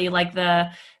fluidly. Like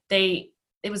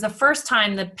it was the first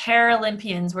time the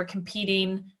Paralympians were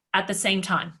competing at the same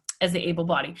time as the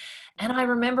able-bodied. And I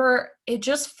remember it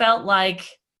just felt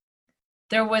like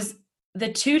there was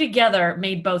the two together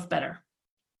made both better,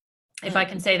 if I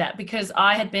can say that, because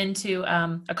I had been to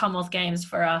a Commonwealth Games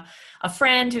for a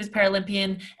friend who's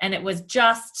Paralympian, and it was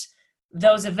just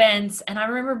those events. And I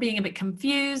remember being a bit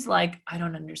confused, like, I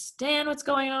don't understand what's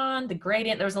going on, the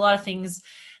gradient. There was a lot of things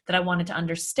that I wanted to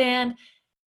understand.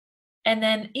 And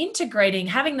then integrating,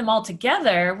 having them all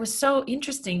together was so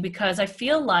interesting because I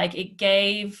feel like it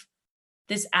gave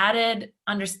this added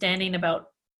understanding about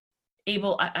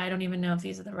I don't even know if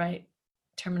these are the right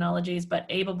terminologies, but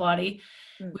able body.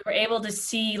 We were able to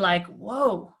see like,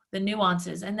 whoa, the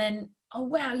nuances. And then, oh,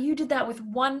 wow, you did that with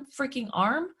one freaking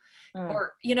arm?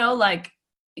 Or, like,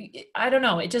 I don't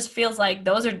know. It just feels like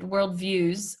those are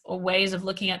worldviews or ways of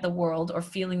looking at the world or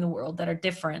feeling the world that are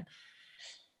different.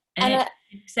 And it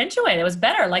accentuated. It was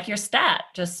better, like your stat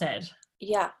just said.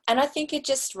 Yeah. And I think it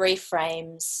just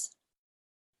reframes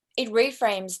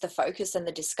the focus and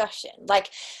the discussion. Like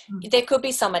there could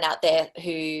be someone out there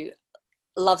who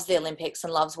loves the Olympics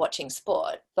and loves watching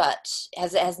sport, but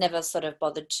has never sort of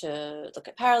bothered to look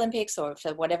at Paralympics, or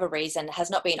for whatever reason has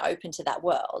not been open to that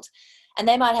world. And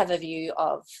they might have a view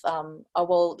of,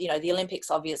 the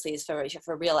Olympics obviously is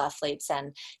for real athletes,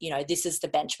 and, this is the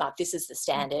benchmark, this is the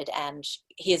standard, and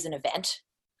here's an event.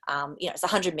 It's a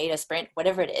 100-meter sprint,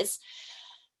 whatever it is.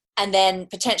 And then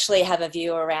potentially have a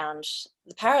view around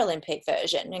the Paralympic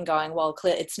version and going, well,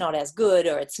 clearly it's not as good,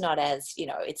 or it's not as,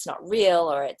 it's not real,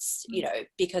 or it's,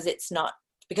 because that's my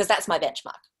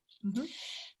benchmark. Mm-hmm.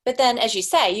 But then, as you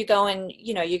say, you go and,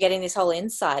 you're getting this whole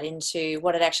insight into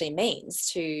what it actually means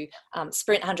to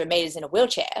sprint 100 meters in a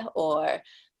wheelchair, or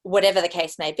whatever the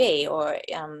case may be. Or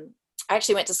I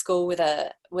actually went to school with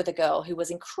a girl who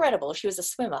was incredible. She was a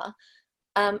swimmer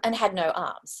and had no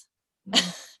arms. Mm-hmm.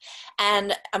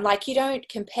 And I'm like, you don't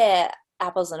compare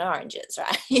apples and oranges,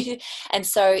 right? And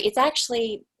so it's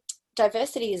actually,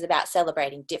 diversity is about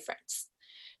celebrating difference.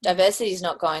 Diversity is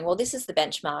not going, well, this is the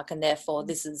benchmark, and therefore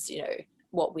this is,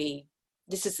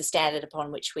 this is the standard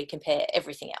upon which we compare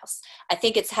everything else. I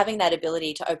think it's having that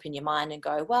ability to open your mind and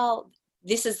go, well,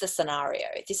 this is the scenario.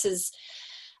 This is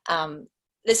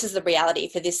the reality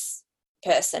for this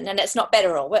person, and it's not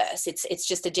better or worse. It's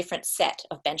just a different set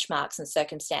of benchmarks and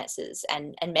circumstances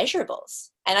and measurables.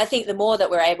 And I think the more that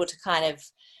we're able to kind of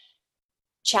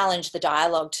challenge the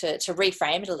dialogue to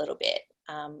reframe it a little bit,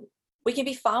 we can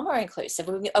be far more inclusive,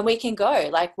 and we can go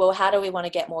like, well, how do we want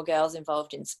to get more girls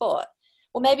involved in sport?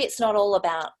 Well, maybe it's not all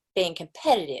about being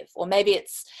competitive, or maybe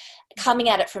it's coming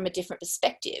at it from a different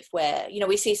perspective where, you know,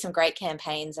 we see some great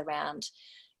campaigns around,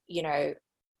 you know,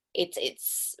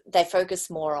 they focus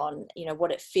more on, you know,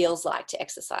 what it feels like to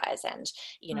exercise, and,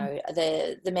 you know,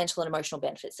 the mental and emotional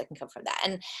benefits that can come from that.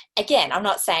 And again, I'm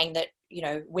not saying that, you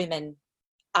know, women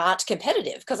aren't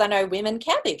competitive, because I know women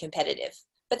can be competitive,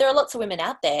 but there are lots of women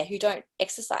out there who don't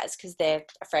exercise because they're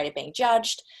afraid of being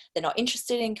judged, they're not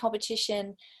interested in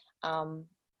competition,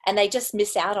 and they just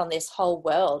miss out on this whole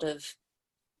world of,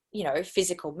 you know,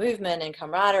 physical movement and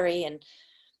camaraderie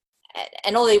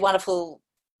and all the wonderful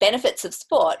benefits of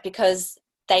sport, because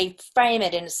they frame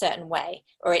it in a certain way,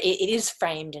 or it is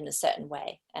framed in a certain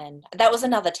way. And that was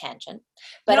another tangent.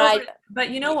 But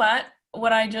but you know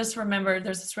what I just remembered,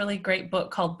 there's this really great book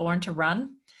called Born to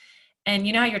Run. And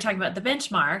you know how you're talking about the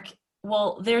benchmark?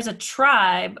 Well, there's a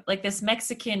tribe, like this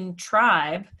Mexican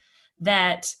tribe,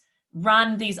 that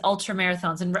run these ultra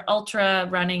marathons, and ultra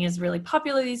running is really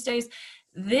popular these days.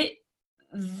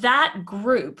 That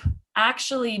group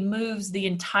actually moves the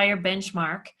entire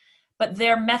benchmark, but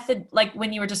their method, like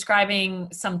when you were describing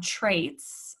some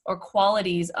traits or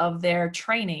qualities of their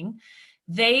training,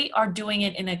 they are doing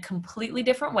it in a completely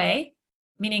different way,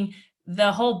 meaning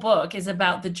the whole book is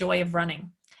about the joy of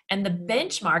running. And the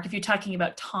benchmark, if you're talking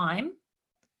about time,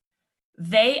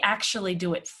 they actually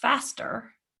do it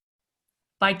faster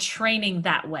by training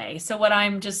that way. So what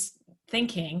I'm just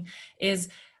thinking is,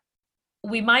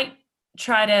 we might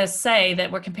try to say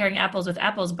that we're comparing apples with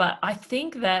apples, but I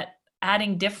think that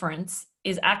adding difference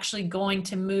is actually going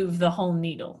to move the whole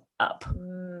needle up,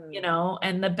 you know,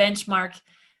 and the benchmark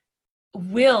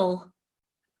will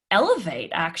elevate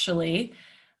actually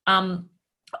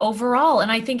overall.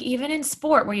 And I think even in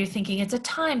sport where you're thinking it's a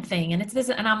time thing and it's this,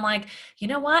 and I'm like, you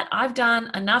know what? I've done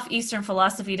enough Eastern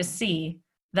philosophy to see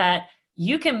that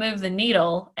you can move the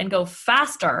needle and go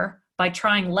faster by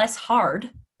trying less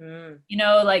hard. You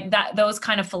know, like that, those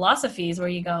kind of philosophies where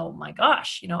you go, oh my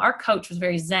gosh, you know, our coach was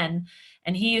very Zen,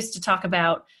 and he used to talk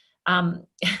about,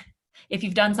 if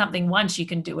you've done something once, you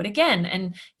can do it again.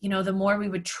 And, you know, the more we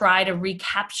would try to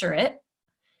recapture it,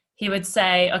 he would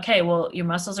say, okay, well, your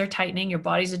muscles are tightening, your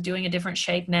bodies are doing a different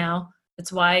shape now.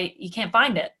 That's why you can't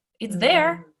find it. It's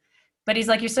there, but he's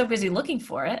like, you're so busy looking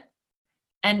for it.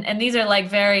 And these are like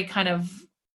very kind of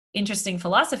interesting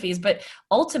philosophies, but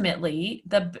ultimately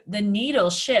the needle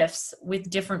shifts with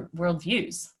different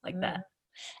worldviews like that.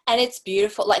 And it's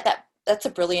beautiful. Like that's a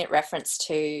brilliant reference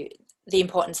to the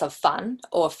importance of fun,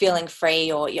 or feeling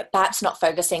free, or perhaps not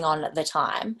focusing on the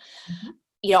time.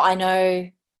 You know, I know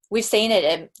we've seen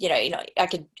it, you know, I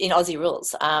could in Aussie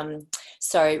Rules.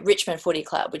 So Richmond Footy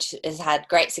Club, which has had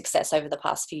great success over the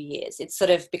past few years, it's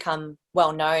sort of become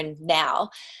well known now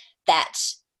that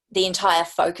the entire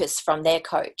focus from their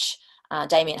coach,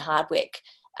 Damien Hardwick,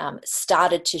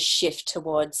 started to shift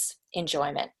towards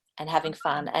enjoyment and having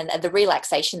fun, and the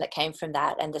relaxation that came from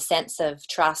that, and the sense of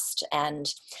trust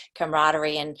and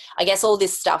camaraderie, and I guess all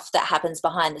this stuff that happens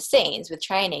behind the scenes with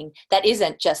training that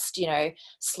isn't just, you know,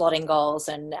 slotting goals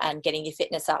and getting your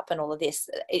fitness up and all of this.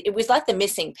 It was like the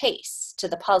missing piece to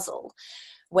the puzzle,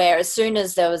 where as soon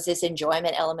as there was this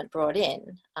enjoyment element brought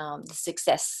in, the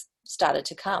success started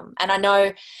to come. And I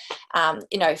know,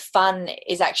 you know, fun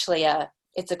is actually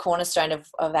it's a cornerstone of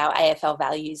our AFL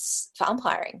values for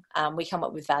umpiring. We come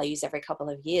up with values every couple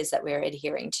of years that we're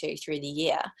adhering to through the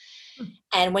year.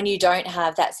 And when you don't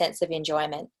have that sense of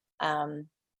enjoyment, I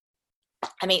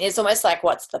mean, it's almost like,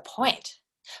 what's the point?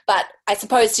 But I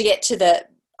suppose to get to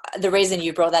the reason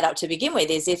you brought that up to begin with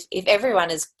is if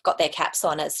everyone has got their caps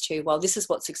on as to, well, this is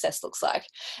what success looks like.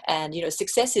 And, you know,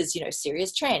 success is, you know,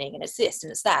 serious training, and it's this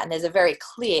and it's that. And there's a very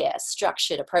clear,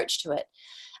 structured approach to it.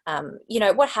 You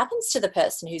know, what happens to the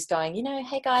person who's going, you know,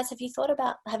 hey guys, have you thought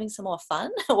about having some more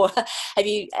fun? Or have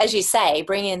you, as you say,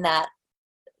 bring in that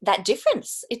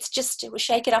difference? It's just, it will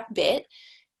shake it up a bit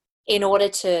in order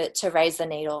to raise the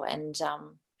needle. And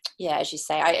yeah, as you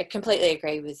say, I completely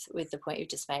agree with the point you've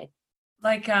just made.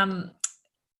 Like,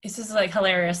 this is like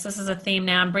hilarious. This is a theme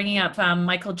now. I'm bringing up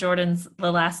Michael Jordan's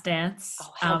The Last Dance.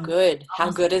 Oh, how good.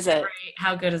 How good is it?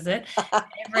 How good is it?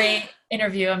 Every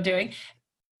interview I'm doing.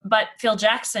 But Phil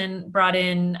Jackson brought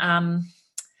in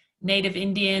Native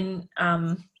Indian,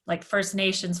 like First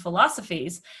Nations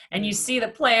philosophies. And you see the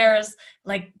players,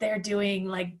 like they're doing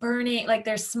like burning, like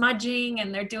they're smudging,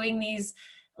 and they're doing these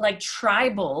like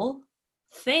tribal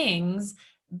things,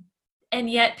 and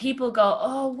yet people go,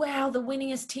 oh wow, the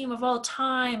winningest team of all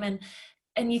time,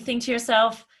 and you think to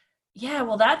yourself, yeah,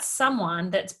 well, that's someone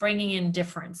that's bringing in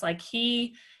difference. Like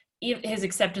his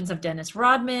acceptance of Dennis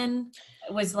Rodman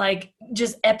was like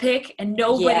just epic, and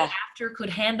nobody after could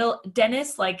handle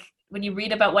Dennis. Like when you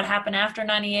read about what happened after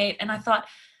 98, and I thought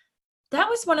that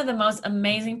was one of the most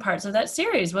amazing parts of that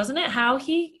series, wasn't it? How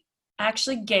he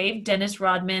actually gave Dennis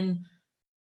Rodman,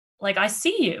 like, I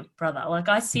see you, brother. Like,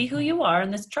 I see who you are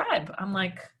in this tribe. I'm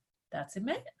like, that's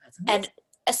amazing. And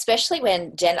especially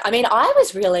when I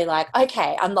was really like,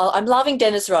 okay, I'm loving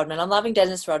Dennis Rodman. I'm loving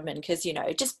Dennis Rodman because,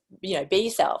 just, be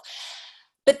yourself.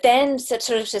 But then sort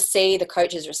of to see the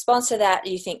coach's response to that,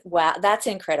 you think, wow, that's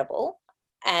incredible.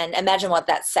 And imagine what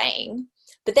that's saying.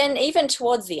 But then even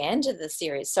towards the end of the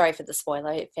series, sorry for the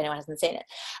spoiler if anyone hasn't seen it,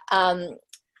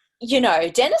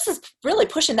 Dennis is really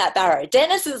pushing that barrow.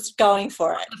 Dennis is going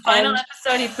for it. The final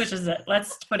episode, he pushes it.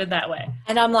 Let's put it that way.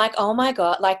 And I'm like, oh my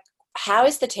God, like, how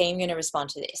is the team going to respond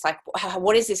to this? Like,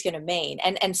 what is this going to mean?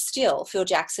 And still, Phil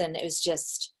Jackson is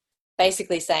just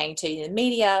basically saying to the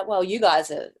media, well, you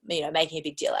guys are, making a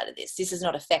big deal out of this. This is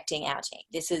not affecting our team.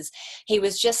 He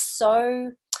was just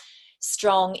so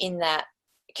strong in that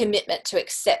commitment to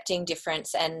accepting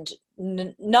difference and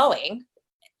knowing,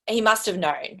 he must have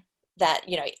known that,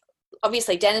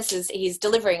 obviously Dennis he's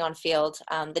delivering on field.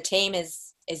 The team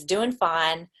is doing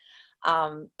fine.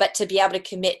 But to be able to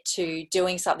commit to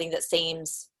doing something that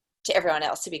seems to everyone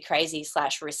else to be crazy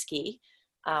 / risky,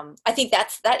 I think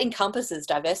that encompasses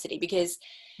diversity, because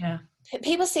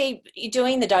people see you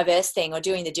doing the diverse thing or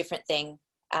doing the different thing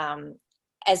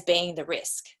as being the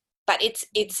risk, but it's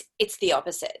the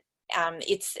opposite.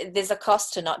 There's a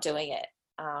cost to not doing it,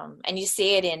 and you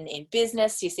see it in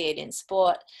business, you see it in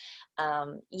sport.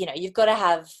 You've got to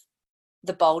have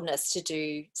the boldness to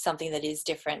do something that is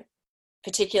different,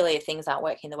 particularly if things aren't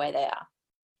working the way they are.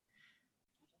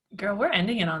 Girl, we're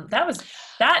ending it on that was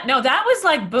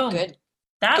like boom. Good.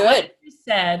 What you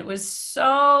said was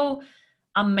so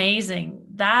amazing.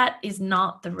 That is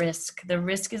not the risk. The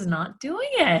risk is not doing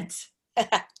it.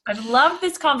 I've loved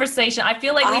this conversation. I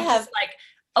feel like we just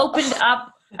opened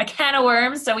up a can of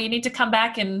worms, so we need to come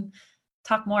back and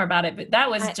talk more about it. But that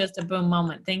was just a boom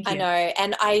moment. Thank you.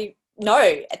 I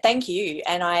know, thank you.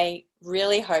 And I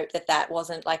really hope that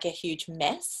wasn't like a huge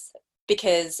mess,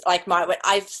 because I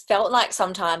felt like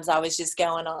sometimes I was just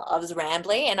I was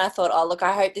rambling, and I thought, oh look,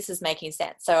 I hope this is making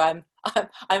sense. So I'm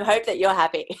hope that you're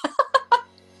happy.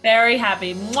 Very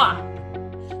happy.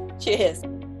 Mwah. Cheers.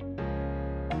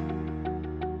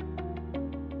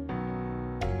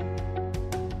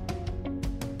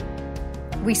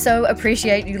 We so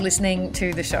appreciate you listening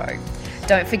to the show.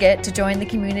 Don't forget to join the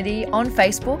community on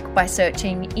Facebook by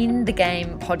searching In The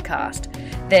Game Podcast.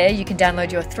 There you can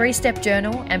download your 3-step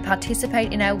journal and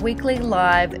participate in our weekly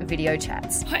live video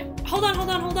chats. Hold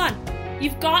on.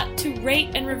 You've got to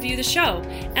rate and review the show.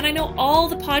 And I know all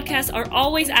the podcasts are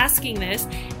always asking this,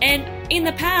 and in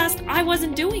the past, I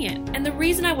wasn't doing it. And the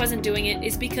reason I wasn't doing it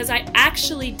is because I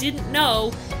actually didn't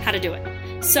know how to do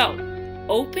it. So,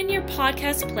 open your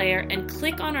podcast player and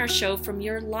click on our show from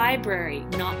your library,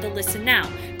 not the Listen Now.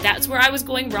 That's where I was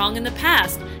going wrong in the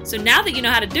past. So now that you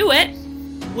know how to do it,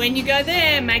 when you go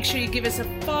there, make sure you give us a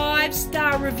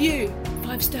 5-star review.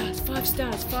 5 stars.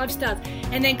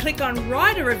 And then click on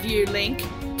write a review link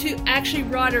to actually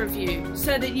write a review,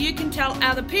 so that you can tell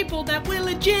other people that we're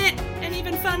legit and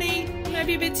even funny,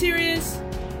 maybe a bit serious.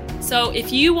 So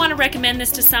if you want to recommend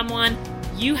this to someone,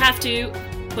 you have to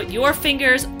put your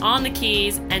fingers on the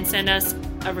keys and send us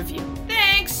a review.